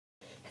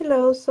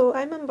Hello, so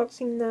I'm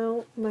unboxing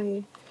now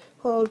my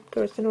whole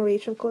Girls'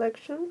 Generation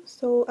collection.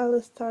 So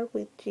I'll start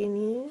with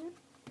Genie.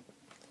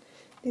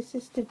 This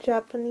is the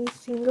Japanese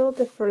single,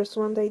 the first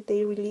one that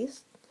they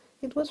released.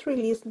 It was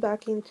released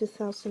back in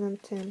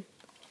 2010.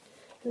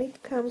 And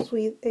it comes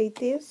with a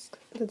disc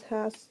that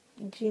has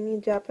Genie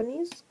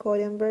Japanese,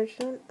 Korean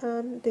version,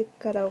 and the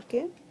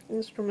karaoke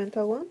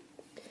instrumental one.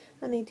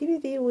 And a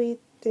DVD with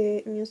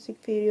the music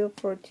video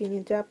for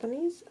Genie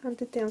Japanese and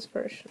the dance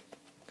version.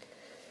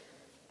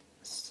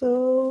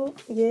 So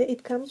yeah,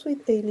 it comes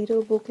with a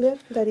little booklet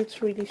that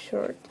it's really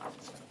short.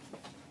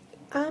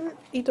 And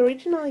it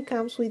originally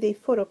comes with a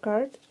photo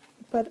card,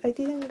 but I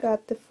didn't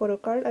get the photo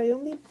card. I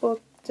only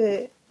bought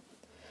the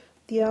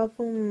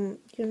album,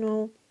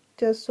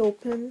 just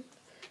open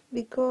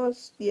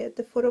because yeah,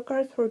 the photo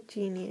cards for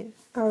Genie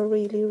are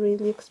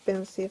really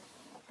expensive.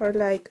 Are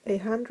like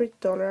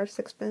 $100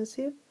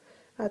 expensive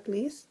at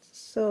least.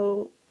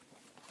 So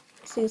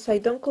since I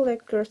don't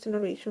collect Girls'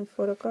 Generation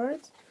photo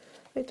cards,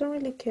 I don't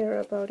really care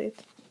about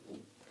it.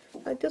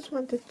 I just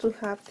wanted to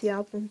have the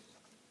album.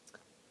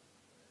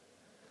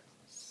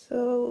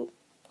 So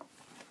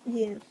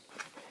yeah,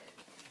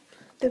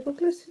 the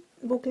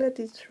booklet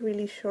is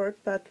really short,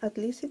 but at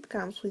least it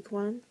comes with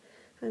one.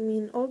 I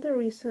mean, all the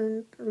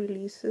recent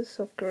releases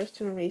of Girls'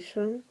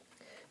 Generation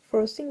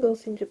for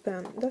singles in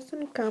Japan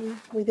doesn't come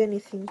with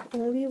anything,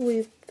 only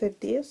with the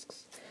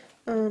discs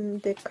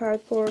and the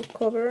cardboard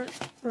cover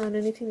and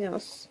anything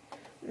else.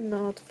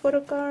 Not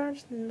photo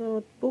cards,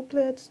 not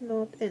booklets,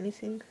 not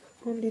anything,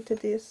 only the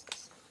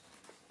discs.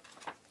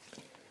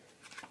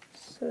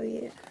 So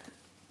yeah,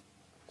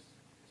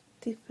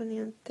 Tiffany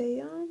and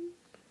Taeyeon.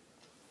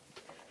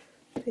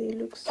 They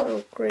look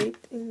so great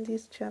in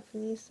these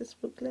Japanese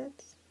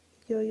booklets.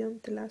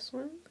 Yoyon, the last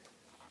one.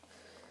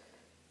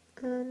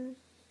 And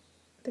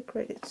the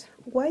credits.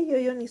 Why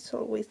Yoyon is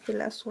always the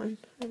last one?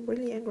 I'm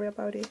really angry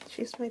about it.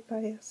 She's my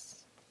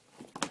bias.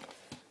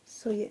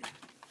 So yeah,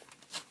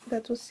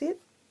 that was it.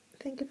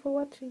 Thank you for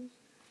watching.